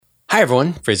Hi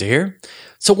everyone, Fraser here.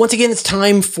 So once again, it's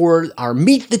time for our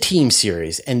Meet the Team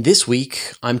series. And this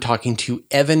week, I'm talking to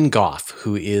Evan Gough,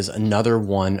 who is another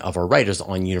one of our writers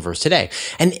on Universe Today.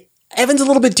 And Evan's a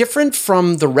little bit different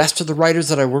from the rest of the writers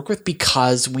that I work with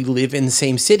because we live in the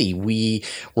same city. We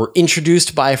were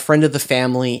introduced by a friend of the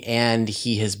family and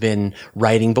he has been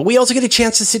writing, but we also get a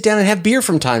chance to sit down and have beer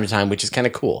from time to time, which is kind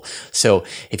of cool. So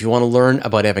if you want to learn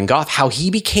about Evan Gough, how he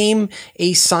became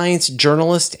a science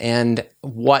journalist and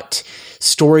what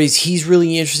stories he's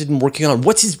really interested in working on,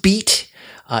 what's his beat,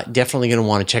 definitely going to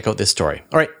want to check out this story.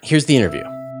 All right, here's the interview.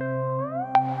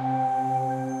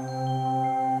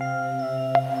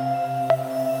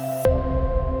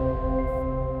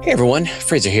 Hey everyone,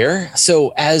 Fraser here.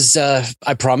 So as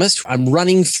I promised, I'm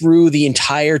running through the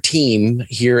entire team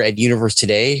here at Universe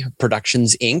Today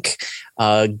Productions, Inc.,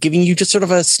 giving you just sort of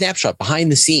a snapshot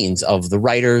behind the scenes of the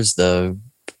writers, the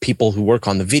people who work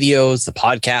on the videos, the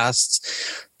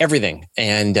podcasts, everything.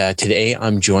 And today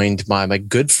I'm joined by my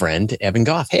good friend, Evan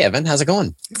Gough. Hey, Evan, how's it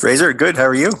going? Fraser, good. How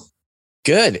are you?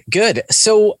 Good.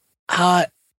 So,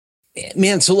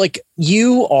 man, so like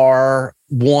you are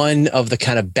one of the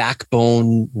kind of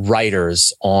backbone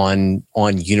writers on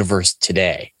Universe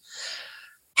Today.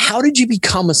 How did you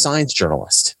become a science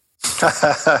journalist?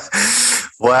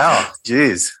 Wow,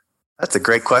 geez, that's a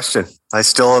great question. I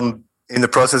still am in the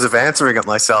process of answering it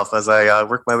myself as I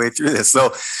work my way through this.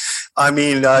 So, I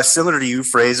mean, similar to you,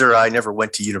 Fraser, I never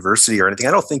went to university or anything.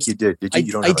 I don't think you did. Did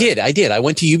you? I did. I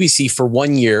went to UBC for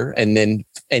 1 year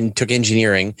and took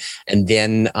engineering, and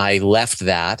then I left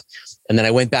that. And then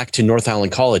I went back to North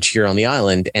Island College here on the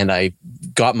island, and I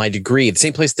got my degree at the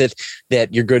same place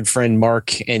that your good friend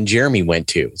Mark and Jeremy went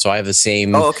to. So I have the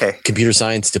same computer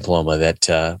science diploma that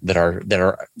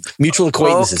our mutual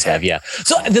acquaintances have. Yeah.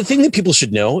 So the thing that people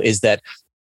should know is that,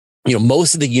 you know,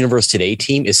 most of the Universe Today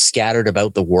team is scattered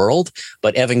about the world,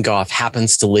 but Evan Gough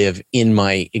happens to live in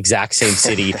my exact same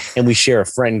city, and we share a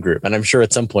friend group. And I'm sure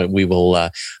at some point we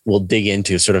will we'll dig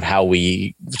into sort of how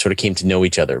we sort of came to know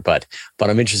each other. But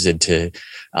I'm interested to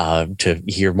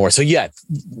hear more. So yeah,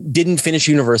 didn't finish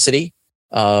university.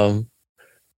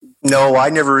 No, I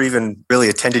never even really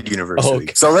attended university.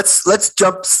 Okay. So let's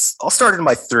jump. I'll start in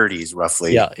my 30s,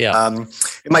 roughly. Yeah. In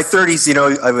my 30s, you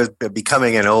know, I was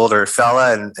becoming an older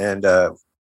fella, and I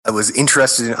was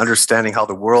interested in understanding how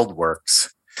the world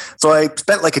works. So I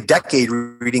spent like a decade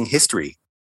reading history.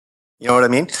 You know what I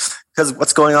mean? Because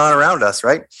what's going on around us,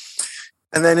 right?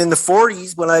 And then in the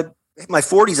 40s, when I hit my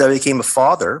 40s, I became a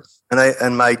father.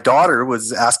 And my daughter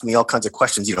was asking me all kinds of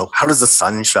questions. You know, how does the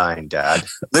sun shine, Dad?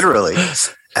 Literally.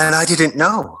 And I didn't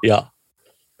know. Yeah.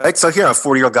 Right. So here, I'm a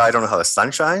 40-year-old guy. I don't know how the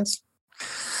sun shines.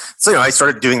 So, you know, I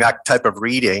started doing that type of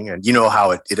reading, and you know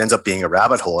how it ends up being a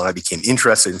rabbit hole. And I became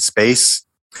interested in space.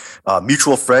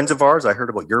 Mutual friends of ours, I heard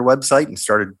about your website and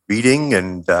started reading.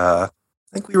 And I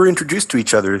think we were introduced to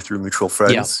each other through mutual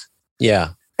friends. Yeah.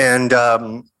 And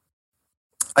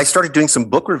I started doing some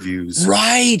book reviews.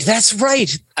 Right. That's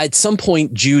right. At some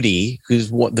point, Judy, who's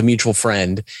the mutual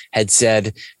friend, had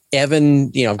said, Evan,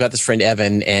 you know, I've got this friend,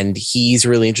 Evan, and he's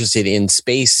really interested in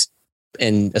space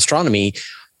and astronomy.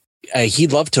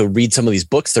 He'd love to read some of these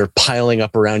books that are piling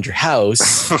up around your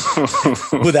house.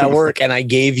 Would that work? And I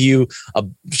gave you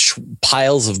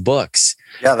piles of books.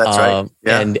 Yeah, that's right.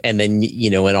 Yeah. And then, you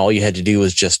know, and all you had to do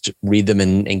was just read them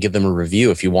and give them a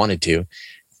review if you wanted to.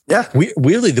 Yeah.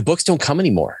 Weirdly, the books don't come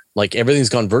anymore. Like everything's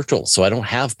gone virtual. So I don't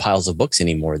have piles of books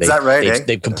anymore. Is that right?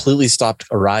 They've completely stopped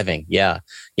arriving. Yeah.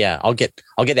 I'll get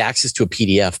access to a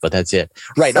PDF, but that's it.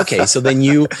 Right. Okay. So then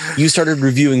you started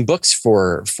reviewing books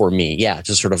for me. Yeah.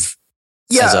 Just sort of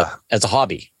as a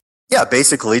hobby. Yeah,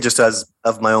 basically just as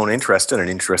of my own interest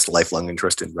and lifelong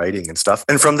interest in writing and stuff.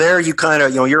 And from there, you kind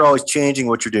of, you know, you're always changing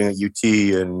what you're doing at UT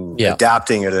and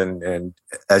adapting it and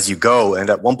as you go. And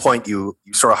at one point you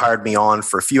sort of hired me on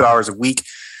for a few hours a week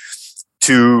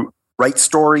to write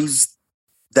stories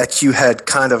that you had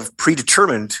kind of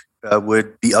predetermined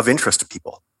would be of interest to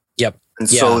people. Yep. And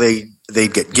so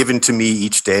they'd get given to me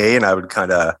each day and I would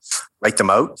kind of write them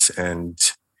out, and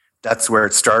that's where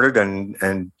it started,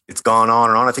 and it's gone on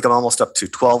and on. I think I'm almost up to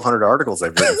 1,200 articles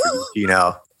I've written for you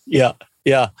now. Yeah.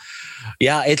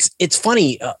 It's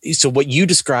funny. So what you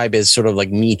describe is sort of like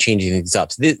me changing things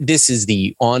up. This is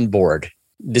the onboard.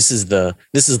 This is the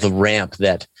ramp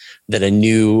that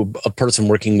a person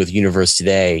working with Universe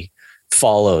Today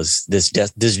follows this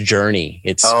journey.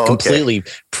 It's completely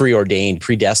preordained,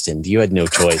 predestined. You had no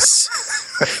choice.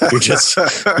 You're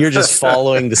just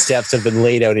following the steps that have been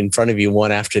laid out in front of you,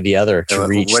 one after the other, to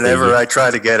reach. Whenever I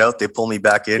try to get out, they pull me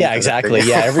back in. Yeah, exactly.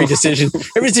 Yeah, every decision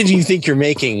you think you're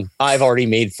making, I've already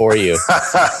made for you.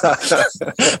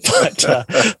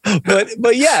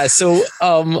 but yeah. So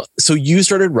you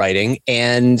started writing,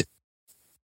 and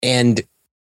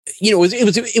you know,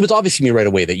 it was obvious to me right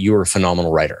away that you were a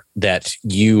phenomenal writer. That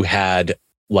you had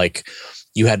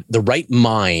the right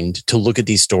mind to look at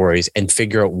these stories and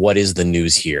figure out what is the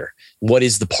news here. What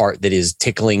is the part that is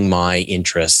tickling my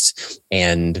interests,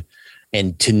 and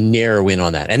to narrow in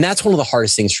on that. And that's one of the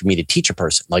hardest things for me to teach a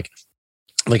person. Like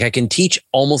I can teach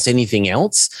almost anything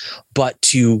else, but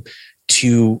to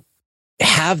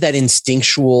have that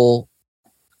instinctual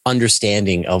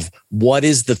understanding of what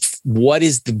is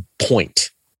the point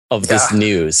of this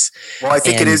news. Well, I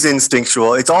think it is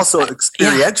instinctual. It's also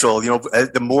experiential. You know,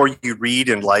 the more you read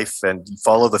in life and you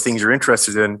follow the things you're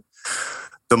interested in,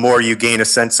 the more you gain a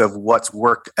sense of what's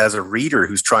worked as a reader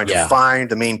who's trying to find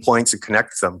the main points and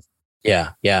connect them.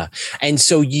 Yeah. Yeah. And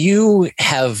so you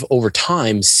have over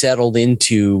time settled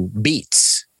into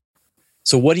beats.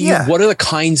 So what are the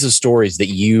kinds of stories that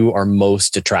you are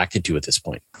most attracted to at this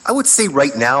point? I would say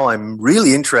right now I'm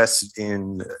really interested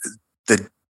in the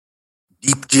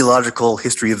deep geological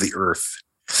history of the Earth,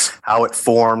 how it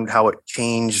formed, how it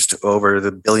changed over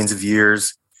the billions of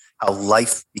years, how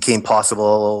life became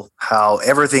possible, how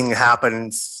everything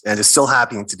happens and is still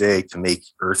happening today to make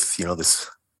Earth, you know, this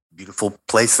beautiful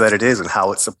place that it is, and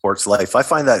how it supports life. I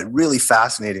find that really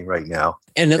fascinating right now.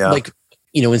 And like,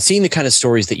 you know, in seeing the kind of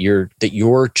stories that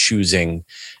you're choosing,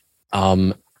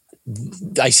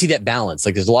 I see that balance.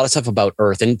 Like there's a lot of stuff about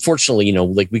Earth, and fortunately, you know,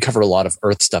 like we cover a lot of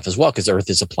Earth stuff as well, because Earth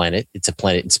is a planet. It's a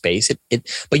planet in space.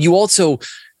 But you also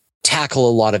tackle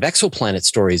a lot of exoplanet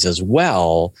stories as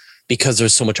well, because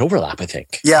there's so much overlap, I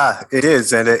think. Yeah, it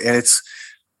is. And it's,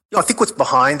 you know, I think what's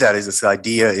behind that is this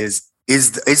idea is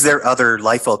there other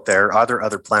life out there? Are there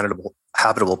other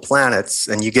habitable planets?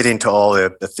 And you get into all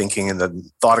the thinking and the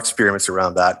thought experiments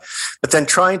around that. But then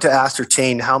trying to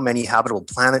ascertain how many habitable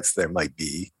planets there might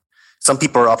be. Some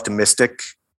people are optimistic.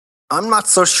 I'm not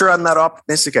so sure I'm that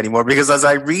optimistic anymore, because as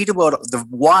I read about the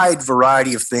wide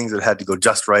variety of things that had to go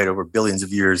just right over billions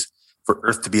of years for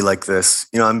Earth to be like this,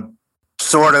 you know, I'm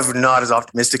sort of not as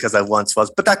optimistic as I once was,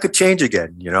 but that could change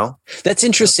again, you know? That's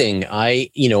interesting.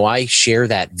 I share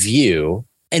that view,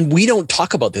 and we don't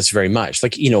talk about this very much.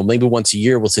 Like, you know, maybe once a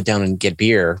year we'll sit down and get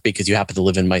beer because you happen to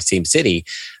live in my same city.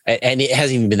 And it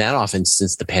hasn't even been that often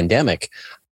since the pandemic.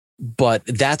 But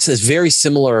that's a very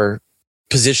similar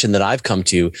position that I've come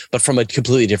to, but from a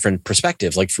completely different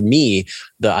perspective. Like for me,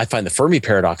 I find the Fermi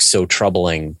paradox so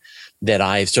troubling that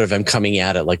I sort of am coming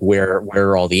at it like, where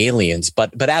are all the aliens?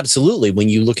 But absolutely, when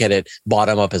you look at it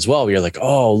bottom up as well, you're like,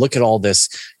 oh, look at all this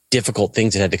difficult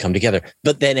things that had to come together.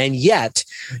 But then, and yet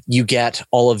you get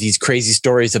all of these crazy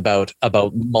stories about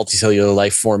multicellular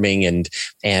life forming and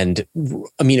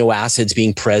amino acids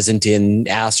being present in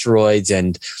asteroids.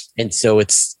 And so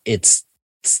it's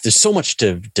there's so much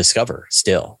to discover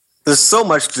still. There's so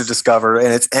much to discover, and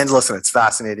it's endless, and it's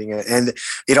fascinating. And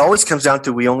it always comes down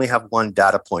to, we only have one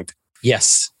data point.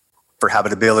 Yes. For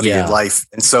habitability in life.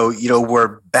 And so, you know,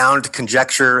 we're bound to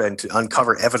conjecture and to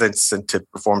uncover evidence and to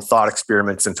perform thought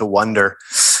experiments and to wonder.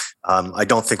 I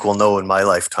don't think we'll know in my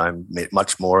lifetime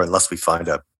much more unless we find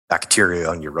a bacteria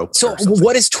on Europa. So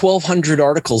what has 1,200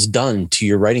 articles done to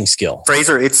your writing skill?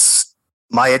 Fraser, it's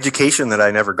my education that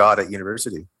I never got at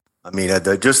university. I mean,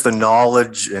 just the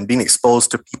knowledge and being exposed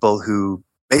to people who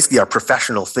basically are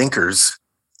professional thinkers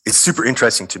is super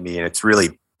interesting to me. And it's really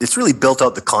built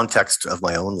out the context of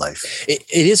my own life. It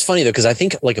is funny though, because I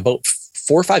think like about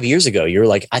 4 or 5 years ago, you were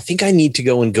like, I think I need to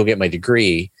go get my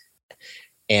degree.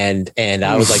 And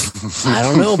I was like, I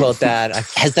don't know about that.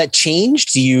 Has that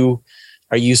changed?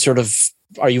 Are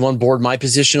you on board my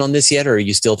position on this yet? Or are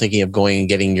you still thinking of going and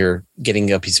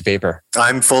getting a piece of paper?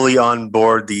 I'm fully on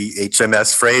board the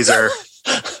HMS Fraser.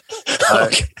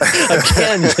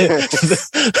 Again,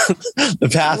 the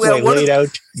pathway laid out.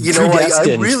 You know,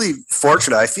 I'm really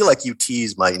fortunate. I feel like UT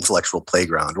is my intellectual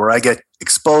playground, where I get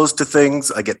exposed to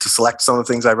things. I get to select some of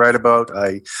the things I write about.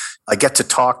 I get to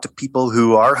talk to people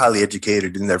who are highly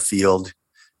educated in their field.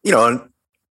 You know, and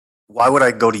why would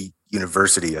I go to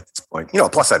university at this point? You know,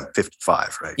 plus I'm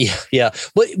 55, right? Yeah.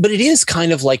 But it is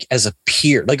kind of like as a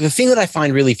peer. Like the thing that I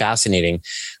find really fascinating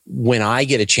when I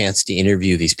get a chance to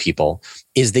interview these people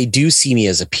is they do see me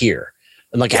as a peer.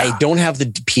 And like, I don't have the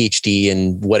PhD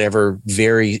in whatever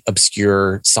very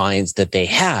obscure science that they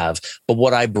have, but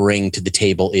what I bring to the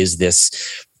table is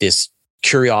this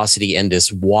curiosity and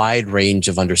this wide range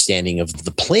of understanding of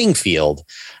the playing field.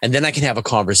 And then I can have a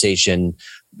conversation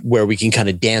where we can kind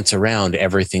of dance around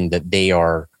everything that they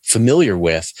are familiar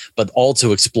with, but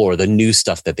also explore the new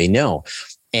stuff that they know.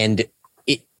 And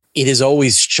it is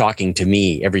always shocking to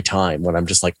me every time when I'm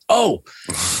just like, oh,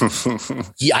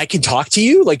 yeah, I can talk to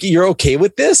you. Like, you're okay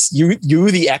with this? You,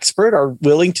 the expert, are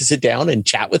willing to sit down and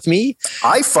chat with me?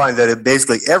 I find that it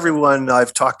basically everyone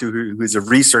I've talked to who's a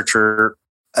researcher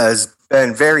has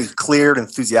been very clear and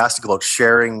enthusiastic about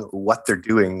sharing what they're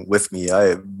doing with me.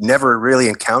 I've never really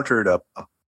encountered a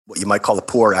what you might call a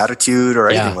poor attitude or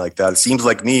anything like that. It seems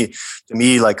like to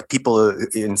me, like people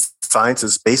in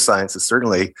sciences, space sciences,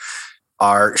 certainly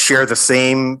share the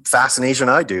same fascination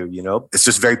I do. You know, it's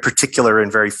just very particular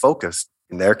and very focused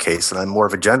in their case, and I'm more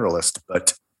of a generalist.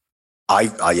 But I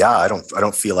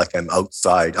don't feel like I'm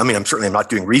outside. I mean, I'm not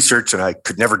doing research, and I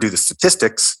could never do the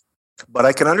statistics, but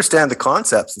I can understand the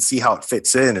concepts and see how it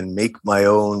fits in and make my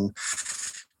own,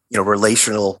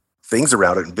 relational things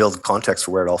around it and build context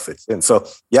for where it all fits in. So,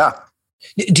 yeah.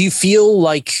 Do you feel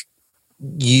like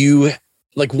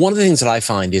one of the things that I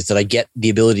find is that I get the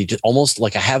ability to almost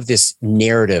like I have this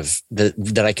narrative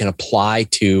that I can apply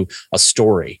to a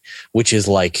story, which is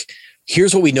like,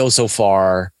 here's what we know so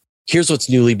far. Here's what's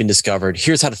newly been discovered.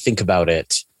 Here's how to think about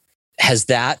it. Has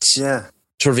that sort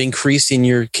of increased in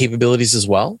your capabilities as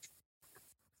well?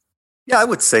 Yeah, I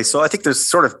would say so. I think there's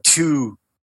sort of two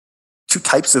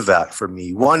types of that for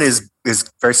me. One is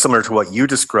very similar to what you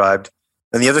described.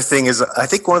 And the other thing is, I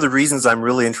think one of the reasons I'm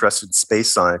really interested in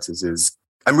space sciences is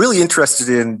I'm really interested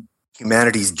in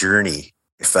humanity's journey,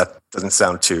 if that doesn't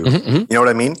sound too, you know what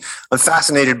I mean? I'm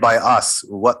fascinated by us,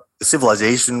 what the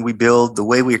civilization we build, the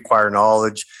way we acquire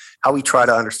knowledge, how we try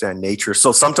to understand nature.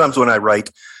 So sometimes when I write,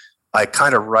 I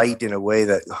kind of write in a way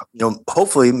that,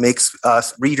 hopefully makes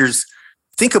us readers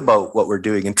think about what we're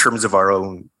doing in terms of our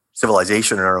own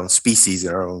civilization and our own species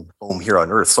and our own home here on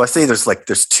Earth. So I say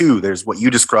there's two. There's what you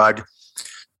described,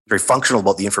 very functional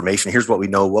about the information. Here's what we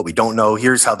know, what we don't know.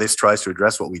 Here's how this tries to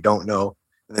address what we don't know.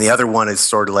 And then the other one is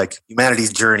sort of like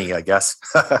humanity's journey, I guess.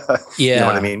 You know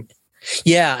what I mean?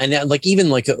 Yeah, and like even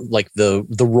like the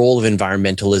role of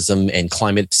environmentalism and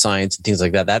climate science and things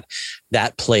like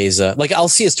that plays like I'll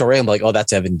see a story, I'm like, oh,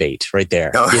 that's Evan Bate right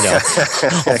there.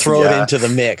 I'll throw it into the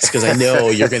mix because I know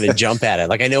you're going to jump at it.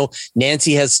 Like I know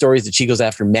Nancy has stories that she goes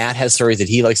after, Matt has stories that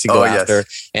he likes to go after,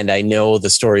 and I know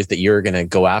the stories that you're going to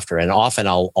go after, and often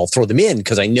I'll throw them in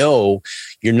because I know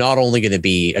you're not only going to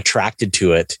be attracted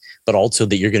to it, but also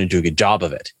that you're going to do a good job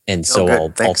of it, and so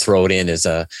I'll throw it in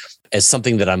as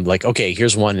something that I'm like, okay,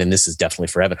 here's one, and this is definitely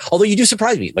for Evan. Although you do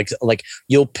surprise me, like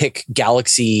you'll pick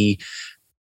galaxy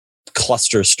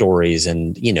cluster stories,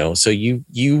 and so you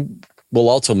will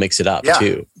also mix it up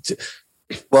too.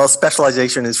 Well,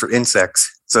 specialization is for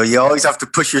insects, so you always have to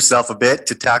push yourself a bit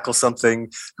to tackle something.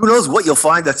 Who knows what you'll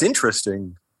find that's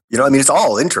interesting? I mean, it's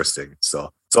all interesting.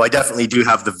 So I definitely do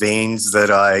have the veins that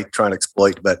I try and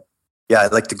exploit, but yeah,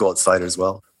 I'd like to go outside as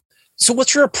well. So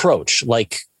what's your approach?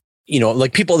 Like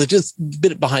people that just a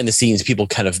bit behind the scenes, people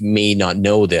kind of may not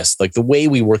know this. Like the way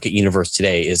we work at Universe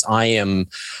today is I'm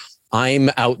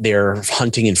out there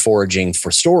hunting and foraging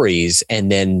for stories and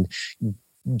then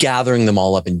gathering them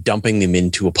all up and dumping them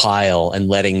into a pile and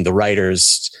letting the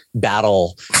writers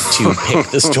battle to pick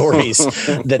the stories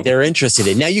that they're interested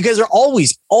in. Now, you guys are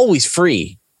always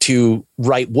free to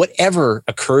write whatever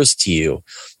occurs to you.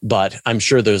 But I'm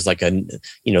sure there's like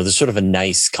there's sort of a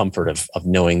nice comfort of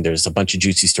knowing there's a bunch of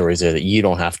juicy stories there that you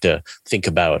don't have to think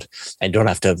about and don't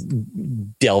have to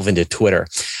delve into Twitter.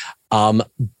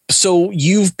 So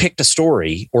you've picked a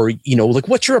story, or,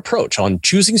 what's your approach on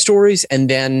choosing stories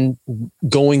and then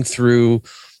going through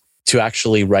to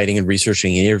actually writing and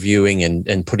researching and interviewing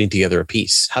and putting together a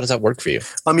piece? How does that work for you?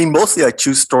 I mean, mostly I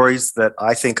choose stories that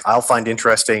I think I'll find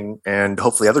interesting and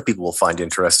hopefully other people will find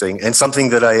interesting, and something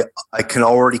that I can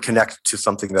already connect to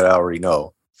something that I already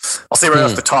know. I'll say right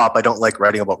off the top, I don't like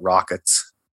writing about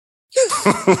rockets.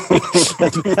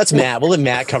 That's Matt. We'll let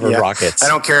Matt cover rockets. I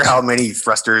don't care how many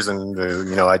thrusters and,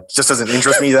 it just doesn't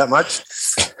interest me that much.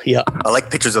 Yeah. I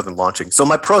like pictures of them launching. So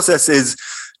my process is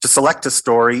to select a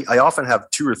story. I often have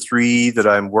 2 or 3 that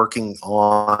I'm working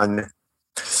on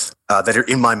that are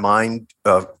in my mind,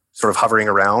 sort of hovering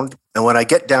around. And when I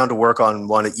get down to work on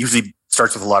one, it usually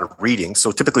starts with a lot of reading.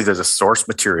 So typically there's a source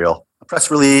material, a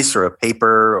press release or a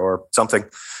paper or something.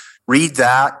 Read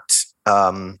that.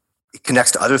 It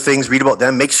connects to other things, read about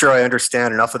them, make sure I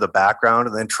understand enough of the background,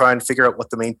 and then try and figure out what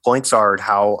the main points are and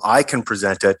how I can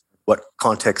present it, what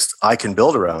context I can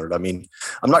build around it. I mean,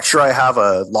 I'm not sure I have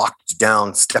a locked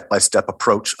down step-by-step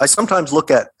approach. I sometimes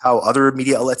look at how other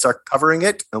media outlets are covering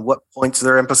it and what points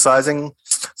they're emphasizing.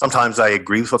 Sometimes I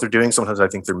agree with what they're doing. Sometimes I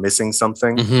think they're missing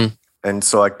something. Mm-hmm. And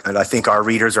so I think our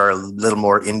readers are a little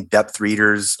more in-depth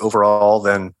readers overall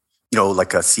than,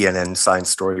 like a CNN science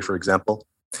story, for example.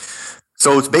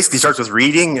 So it basically starts with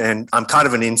reading, and I'm kind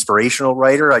of an inspirational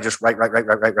writer. I just write.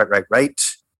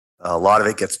 A lot of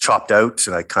it gets chopped out,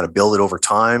 and I kind of build it over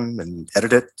time and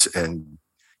edit it. And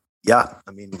yeah,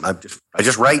 I mean, I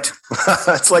just write.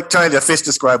 It's like trying to fish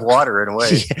describe water in a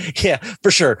way. Yeah, for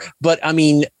sure. But I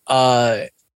mean,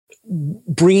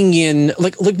 bringing in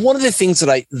like one of the things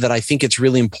that I think it's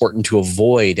really important to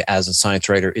avoid as a science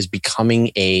writer is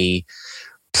becoming a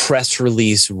press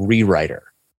release rewriter.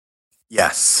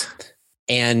 Yes.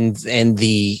 And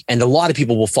a lot of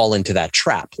people will fall into that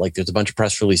trap. Like there's a bunch of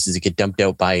press releases that get dumped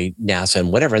out by NASA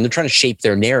and whatever, and they're trying to shape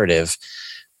their narrative.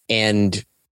 And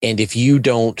if you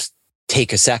don't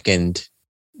take a second,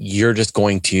 you're just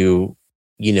going to,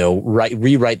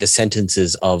 rewrite the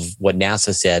sentences of what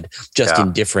NASA said just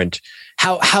in different.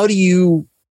 What do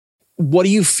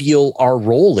you feel our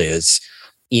role is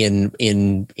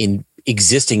in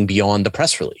existing beyond the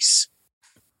press release?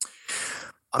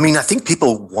 I mean, I think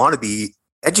people want to be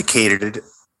educated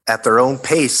at their own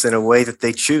pace in a way that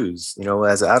they choose,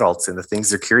 as adults, and the things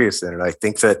they're curious in. And I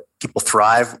think that people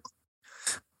thrive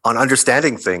on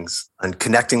understanding things and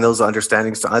connecting those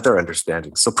understandings to other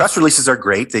understandings. So press releases are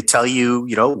great. They tell you,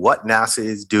 what NASA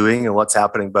is doing and what's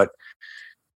happening. But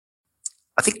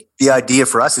I think the idea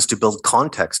for us is to build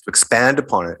context, to expand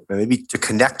upon it, and maybe to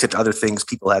connect it to other things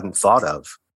people hadn't thought of.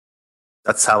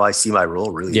 That's how I see my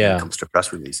role, really, when it comes to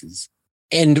press releases.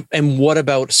 And what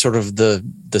about sort of the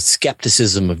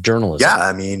skepticism of journalism? Yeah,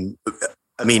 I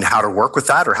mean, how to work with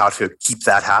that or how to keep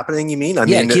that happening, you mean?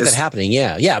 Keep that happening.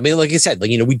 Yeah. I mean, like I said,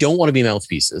 we don't want to be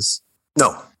mouthpieces.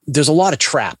 No. There's a lot of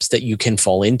traps that you can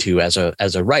fall into as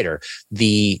a writer.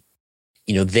 They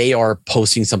are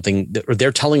posting something or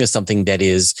they're telling us something that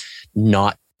is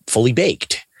not fully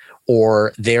baked,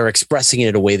 or they're expressing it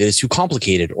in a way that is too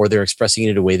complicated, or they're expressing it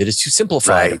in a way that is too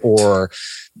simplified, or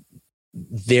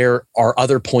there are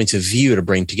other points of view to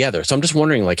bring together. So I'm just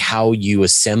wondering how you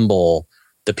assemble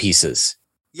the pieces.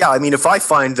 Yeah. I mean, if I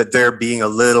find that they're being a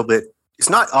little bit, it's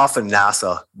not often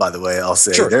NASA, by the way, I'll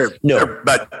say. Sure.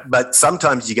 But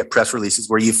sometimes you get press releases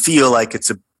where you feel like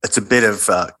it's a bit of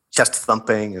chest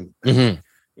thumping and,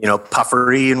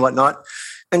 puffery and whatnot.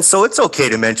 And so it's okay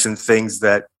to mention things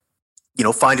that,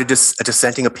 find a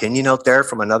dissenting opinion out there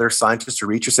from another scientist or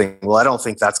reader saying, well, I don't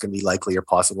think that's going to be likely or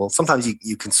possible. Sometimes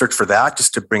you can search for that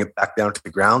just to bring it back down to the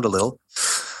ground a little.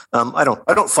 I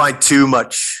don't find too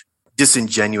much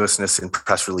disingenuousness in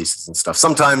press releases and stuff.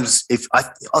 Sometimes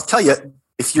I'll tell you,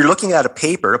 if you're looking at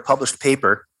a published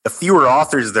paper, the fewer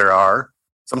authors there are,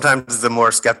 sometimes the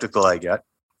more skeptical I get.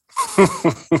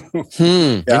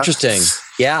 Interesting.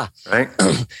 Yeah. Right.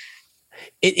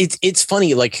 It's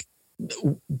funny,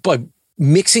 but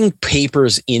mixing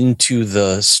papers into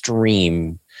the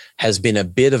stream has been a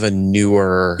bit of a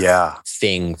newer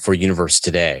thing for Universe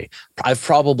Today. I've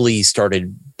probably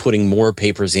started putting more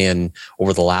papers in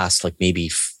over the last maybe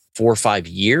 4 or 5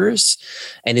 years.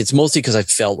 And it's mostly because I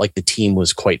felt like the team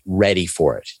was quite ready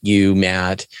for it. You,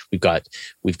 Matt, we've got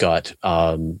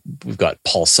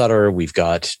Paul Sutter, we've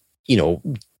got,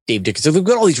 Dave Dickinson. We've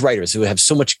got all these writers who have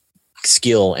so much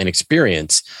skill and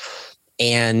experience,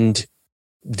 and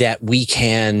that we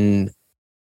can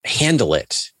handle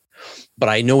it. But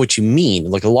I know what you mean.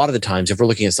 A lot of the times, if we're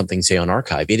looking at something, say on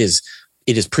Archive, it is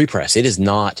pre-press. It has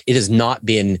not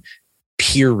been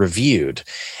peer reviewed,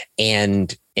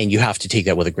 and you have to take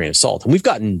that with a grain of salt. And we've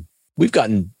gotten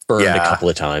burned a couple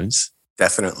of times.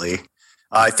 Definitely.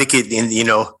 I think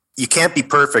you can't be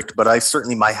perfect, but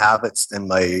my habits and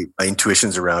my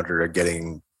intuitions around it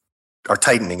are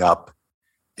tightening up.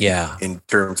 Yeah. In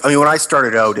terms, when I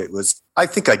started out, I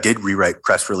think I did rewrite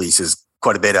press releases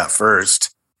quite a bit at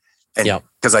first, and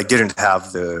because I didn't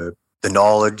have the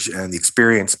knowledge and the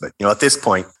experience. But at this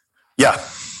point,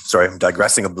 sorry, I'm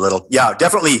digressing a little. Yeah,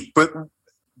 definitely, but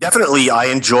definitely, I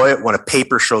enjoy it when a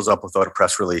paper shows up without a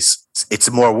press release.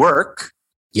 It's more work.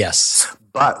 Yes,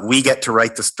 but we get to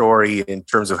write the story in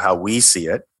terms of how we see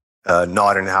it,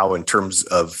 not in terms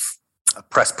of a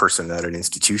press person at an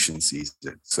institution sees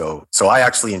it. So I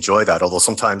actually enjoy that. Although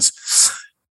sometimes,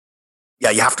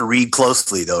 you have to read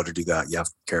closely though to do that. You have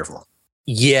to be careful.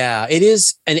 Yeah, it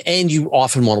is. And you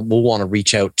often will want to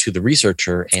reach out to the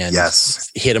researcher and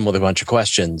hit them with a bunch of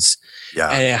questions. Yeah.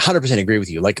 And I 100% agree with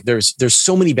you. There's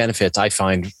so many benefits I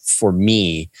find for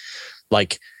me.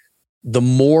 The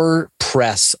more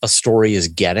press a story is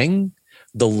getting,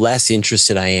 the less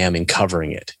interested I am in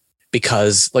covering it,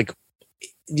 because like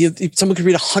someone could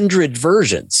read 100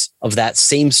 versions of that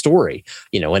same story.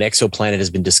 An exoplanet has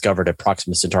been discovered at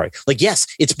Proxima Centauri. Like, yes,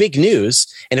 it's big news.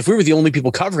 And if we were the only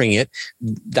people covering it,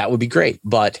 that would be great.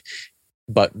 But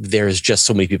there's just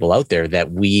so many people out there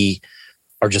that we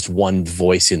are just one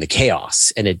voice in the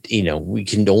chaos. And we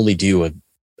can only do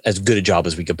as good a job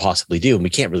as we could possibly do. And we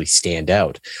can't really stand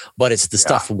out. But it's the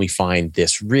stuff when we find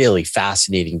this really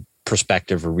fascinating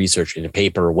perspective or research in a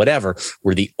paper or whatever,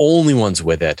 we're the only ones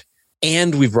with it.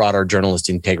 And we've brought our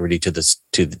journalistic integrity to this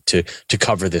to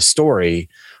cover this story.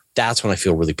 That's when I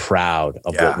feel really proud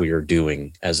of what we are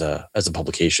doing as a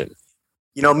publication.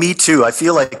 Me too. I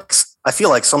feel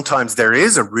like sometimes there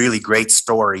is a really great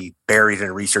story buried in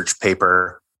a research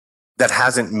paper that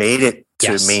hasn't made it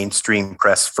to mainstream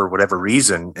press for whatever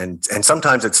reason, and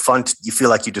sometimes it's fun. You feel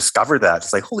like you discover that.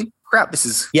 It's like, holy crap, this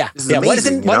is amazing.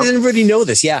 Why doesn't everybody know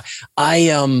this? Yeah,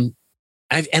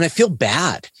 I feel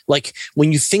bad. Like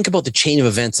when you think about the chain of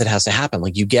events that has to happen,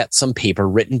 like you get some paper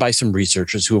written by some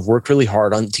researchers who have worked really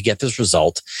hard to get this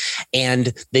result.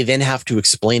 And they then have to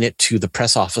explain it to the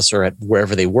press officer at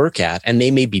wherever they work at. And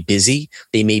they may be busy.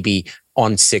 They may be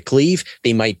on sick leave.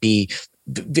 They might be,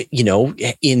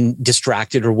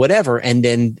 distracted or whatever. And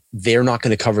then they're not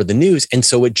going to cover the news. And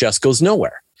so it just goes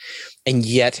nowhere. And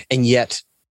yet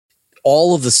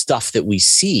all of the stuff that we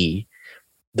see,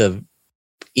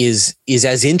 is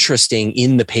as interesting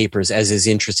in the papers as is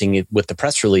interesting with the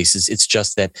press releases. It's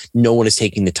just that no one is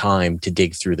taking the time to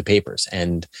dig through the papers.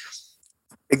 And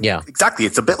exactly.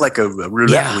 It's a bit like a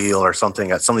roulette wheel or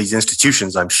something at some of these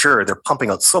institutions. I'm sure they're pumping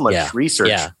out so much research.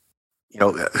 Yeah.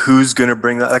 Who's going to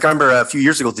bring that? Like I remember a few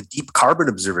years ago, the Deep Carbon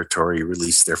Observatory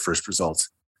released their first results.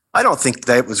 I don't think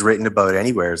that was written about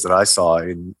anywhere that I saw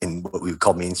in what we would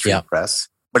call mainstream press.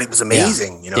 But it was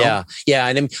amazing, Yeah.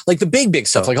 And like the big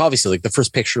stuff, like obviously like the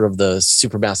first picture of the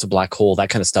supermassive black hole, that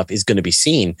kind of stuff is going to be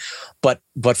seen. But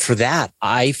for that,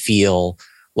 I feel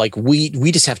like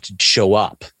we just have to show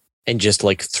up and just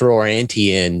like throw our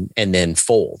ante in and then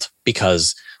fold,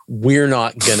 because we're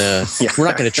not gonna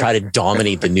try to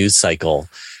dominate the news cycle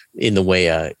in the way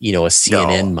a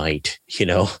CNN might,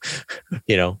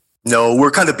 No,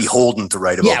 we're kind of beholden to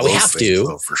write about. Yeah, we have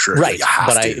to, for sure. Right,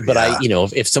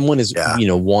 if someone is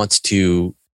wants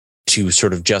to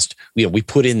sort of just we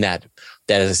put in that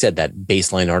as I said, that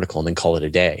baseline article and then call it a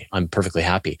day, I'm perfectly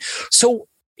happy. So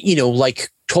like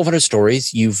 1,200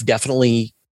 stories, you've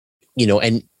definitely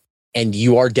and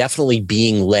you are definitely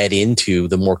being led into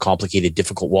the more complicated,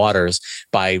 difficult waters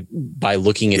by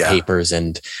looking at papers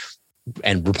and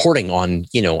reporting on,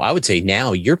 I would say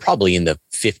now you're probably in the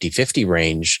 50-50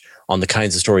 range on the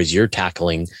kinds of stories you're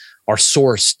tackling are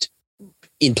sourced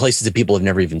in places that people have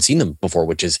never even seen them before,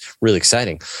 which is really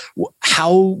exciting.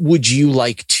 How would you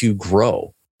like to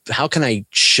grow? How can I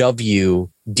shove you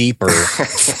deeper?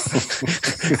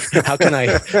 How can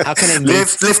I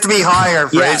lift me higher,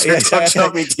 Fraser? Don't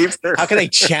shove me deeper. How can I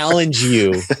challenge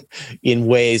you in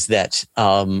ways that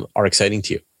are exciting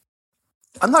to you?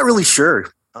 I'm not really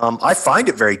sure. I find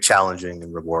it very challenging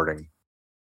and rewarding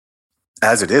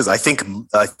as it is. I think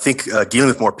dealing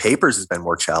with more papers has been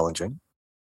more challenging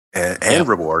and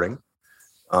rewarding.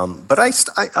 But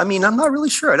I mean, I'm not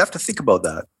really sure. I'd have to think about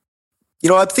that.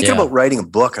 I'm thinking about writing a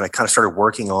book, and I kind of started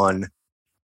working on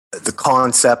the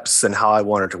concepts and how I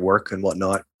wanted to work and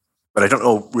whatnot. But I don't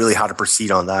know really how to proceed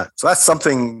on that. So that's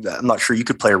something that I'm not sure you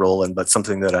could play a role in, but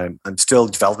something that I'm still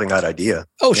developing that idea.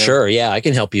 Oh, sure. Yeah, I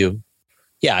can help you.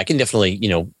 Yeah, I can definitely,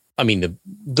 I mean,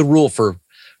 the rule for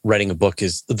writing a book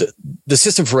is the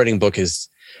system for writing a book is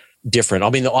different. I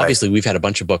mean, obviously we've had a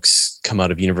bunch of books come out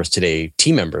of Universe Today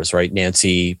team members, right?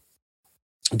 Nancy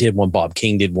did one, Bob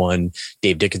King did one,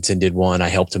 Dave Dickinson did one. I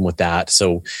helped him with that.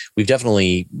 So we've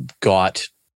definitely got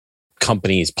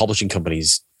publishing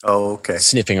companies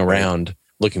sniffing around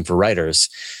looking for writers.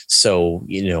 So,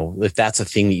 if that's a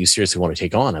thing that you seriously want to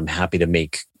take on, I'm happy to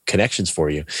make connections for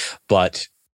you. But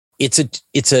it's a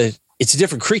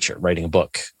different creature writing a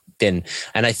book and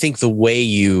I think the way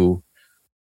you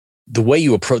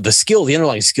approach the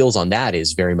underlying skills on that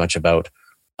is very much about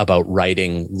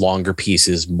writing longer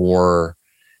pieces, more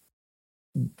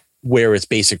where it's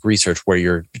basic research, where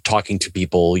you're talking to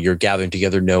people, you're gathering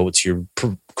together notes, you're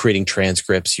creating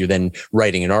transcripts, you're then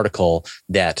writing an article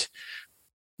that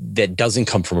doesn't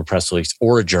come from a press release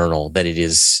or a journal, that it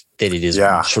is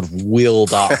sort of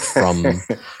willed up from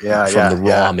the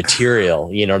raw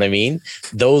material. You know what I mean?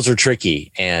 Those are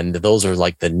tricky, and those are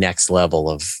like the next level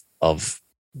of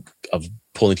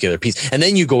pulling together a piece. And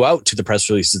then you go out to the press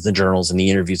releases, the journals and the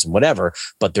interviews and whatever,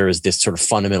 but there is this sort of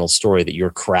fundamental story that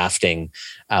you're crafting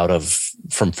out of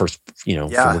from from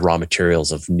the raw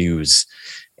materials of news.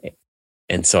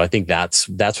 And so I think that's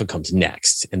what comes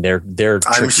next. And they're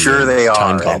I'm sure they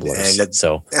time are. gobblers.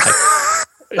 So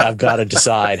I've got to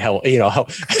decide how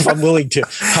much I'm willing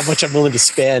to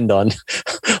spend on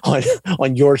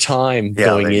your time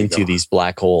going into these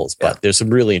black holes. But there's some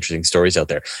really interesting stories out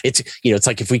there. It's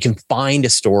like if we can find a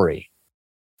story,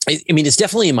 I mean, it's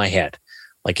definitely in my head.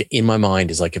 Like in my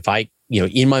mind is like,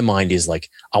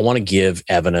 I want to give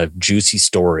Evan a juicy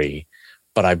story,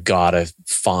 but I've got to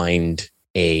find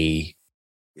the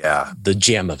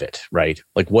gem of it, right?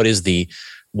 Like what is the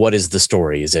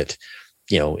story? Is it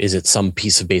some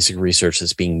piece of basic research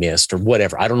that's being missed or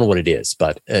whatever? I don't know what it is,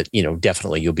 but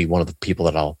definitely you'll be one of the people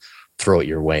that I'll throw it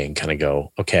your way and kind of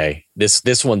go, okay,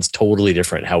 this one's totally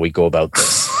different how we go about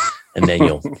this. And then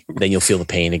you'll feel the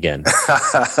pain again.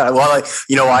 Well,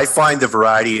 I find the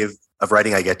variety of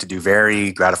writing I get to do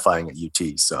very gratifying at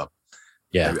UT. So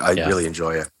I really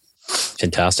enjoy it.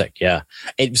 Fantastic. Yeah.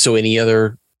 And so any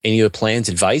other plans,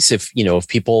 advice, if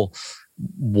people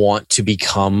want to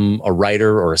become a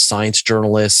writer or a science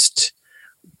journalist,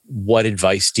 what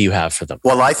advice do you have for them?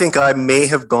 Well, I think I may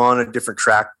have gone a different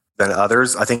track than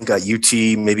others. I think at UT,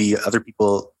 maybe other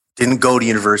people didn't go to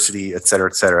university, et cetera,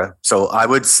 et cetera. So I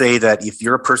would say that if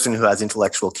you're a person who has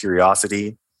intellectual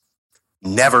curiosity,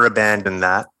 never abandon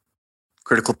that.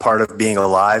 Critical part of being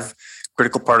alive,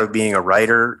 critical part of being a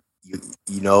writer,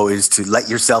 is to let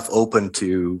yourself open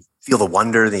to feel the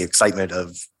wonder, the excitement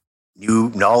of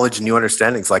new knowledge, new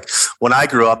understandings. Like when I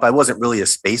grew up, I wasn't really a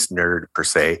space nerd per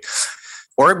se,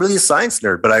 or really a science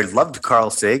nerd, but I loved Carl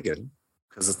Sagan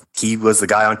because he was the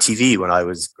guy on TV when I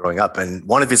was growing up. And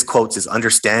one of his quotes is,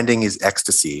 "Understanding is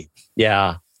ecstasy."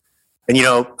 Yeah. And,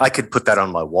 I could put that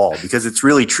on my wall because it's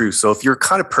really true. So if you're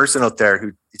kind of person out there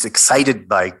who is excited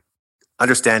by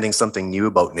understanding something new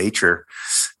about nature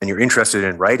and you're interested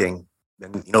in writing,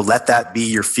 then, let that be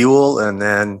your fuel and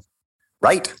then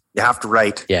write. You have to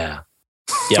write. Yeah.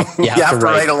 Yeah. You have to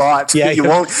write a lot. Yeah. You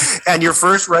won't. And your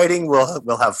first writing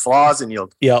will have flaws and you'll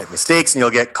get mistakes and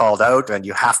you'll get called out and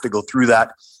you have to go through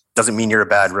that. Doesn't mean you're a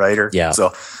bad writer. Yeah.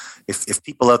 So if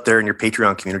people out there in your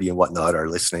Patreon community and whatnot are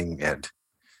listening and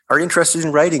are interested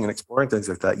in writing and exploring things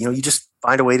like that, you just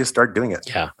find a way to start doing it.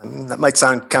 Yeah. I mean, that might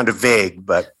sound kind of vague,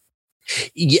 but.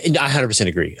 Yeah, I 100%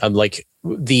 agree. I'm like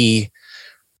the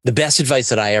best advice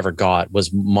that I ever got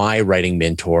was my writing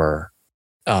mentor,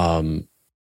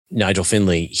 Nigel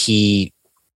Finley. He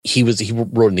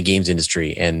wrote in the games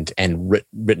industry and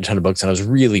written a ton of books. And I was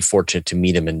really fortunate to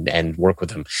meet him and work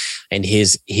with him. And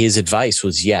his advice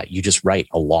was, you just write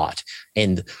a lot.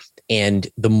 And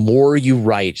the more you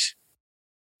write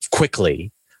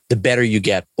quickly, the better you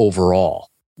get overall.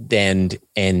 And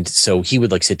so he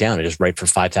would sit down and just write for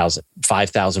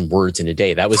 5,000 words in a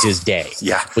day. That was his day.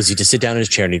 Yeah. Was he just sit down in his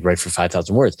chair and he'd write for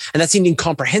 5,000 words. And that seemed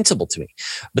incomprehensible to me.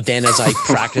 But then as I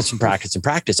practiced and practiced and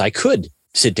practiced, I could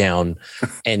sit down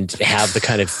and have the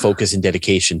kind of focus and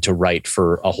dedication to write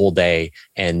for a whole day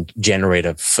and generate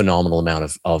a phenomenal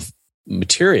amount of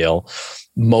material,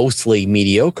 mostly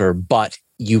mediocre, but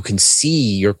you can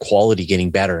see your quality getting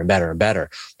better and better and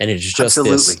better. And it's just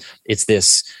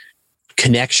this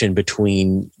connection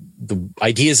between the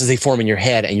ideas as they form in your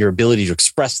head and your ability to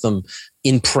express them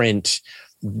in print,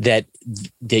 that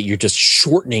you're just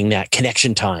shortening that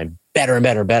connection time better and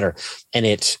better and better. And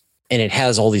it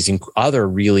has all these other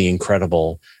really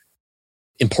incredible,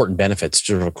 important benefits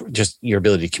to just your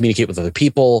ability to communicate with other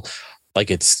people.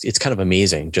 Like it's kind of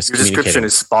amazing. Just your description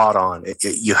is spot on.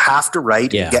 You have to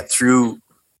write and get through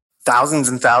thousands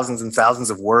and thousands and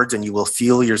thousands of words, and you will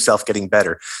feel yourself getting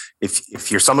better. If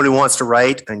you're someone who wants to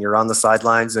write and you're on the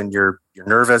sidelines and you're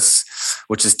nervous,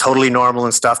 which is totally normal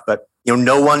and stuff, but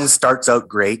no one starts out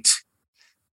great,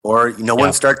 or no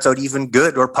one starts out even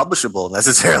good or publishable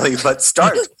necessarily. But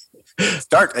start,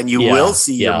 and you will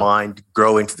see your mind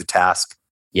grow into the task.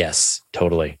 Yes,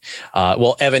 totally.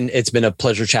 Well, Evan, it's been a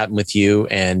pleasure chatting with you.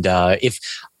 And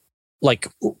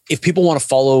if people want to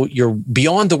follow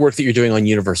beyond the work that you're doing on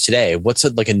Universe Today, what's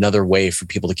another way for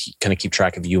people to keep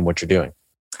track of you and what you're doing?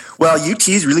 Well, UT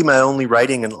is really my only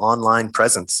writing and online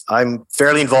presence. I'm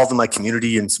fairly involved in my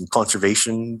community and some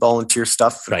conservation volunteer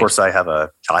stuff. Of course, I have a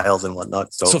child and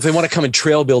whatnot. So if they want to come and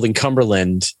trail build in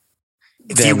Cumberland,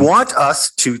 if you want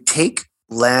us to take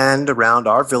land around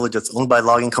our village that's owned by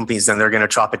logging companies, then they're going to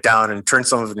chop it down and turn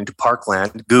some of it into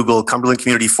parkland. Google Cumberland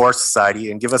Community Forest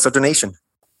Society and give us a donation.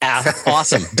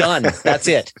 Awesome. Done. That's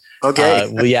it. Okay.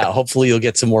 Well, yeah. Hopefully you'll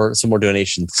get some more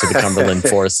donations to the Cumberland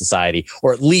Forest Society,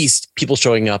 or at least people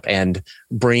showing up and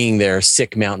bringing their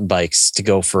sick mountain bikes to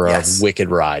go for a wicked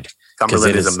ride.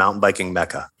 Cumberland is a mountain biking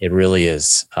mecca. It really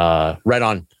is. Right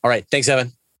on. All right. Thanks,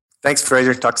 Evan. Thanks,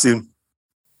 Fraser. Talk soon.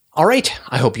 All right.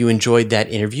 I hope you enjoyed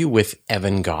that interview with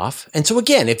Evan Gough. And so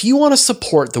again, if you want to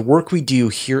support the work we do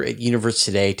here at Universe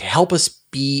Today to help us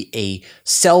be a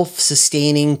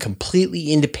self-sustaining,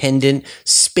 completely independent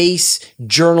space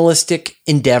journalistic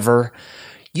endeavor,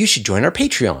 you should join our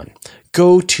Patreon.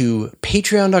 Go to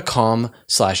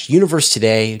patreon.com/universe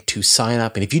today to sign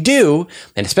up. And if you do,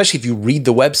 and especially if you read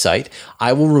the website,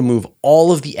 I will remove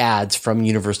all of the ads from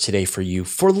Universe Today for you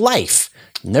for life.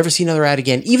 You'll never see another ad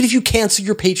again. Even if you cancel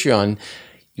your Patreon,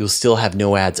 you'll still have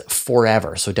no ads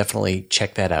forever. So definitely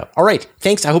check that out. All right.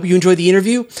 Thanks. I hope you enjoyed the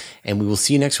interview, and we will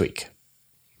see you next week.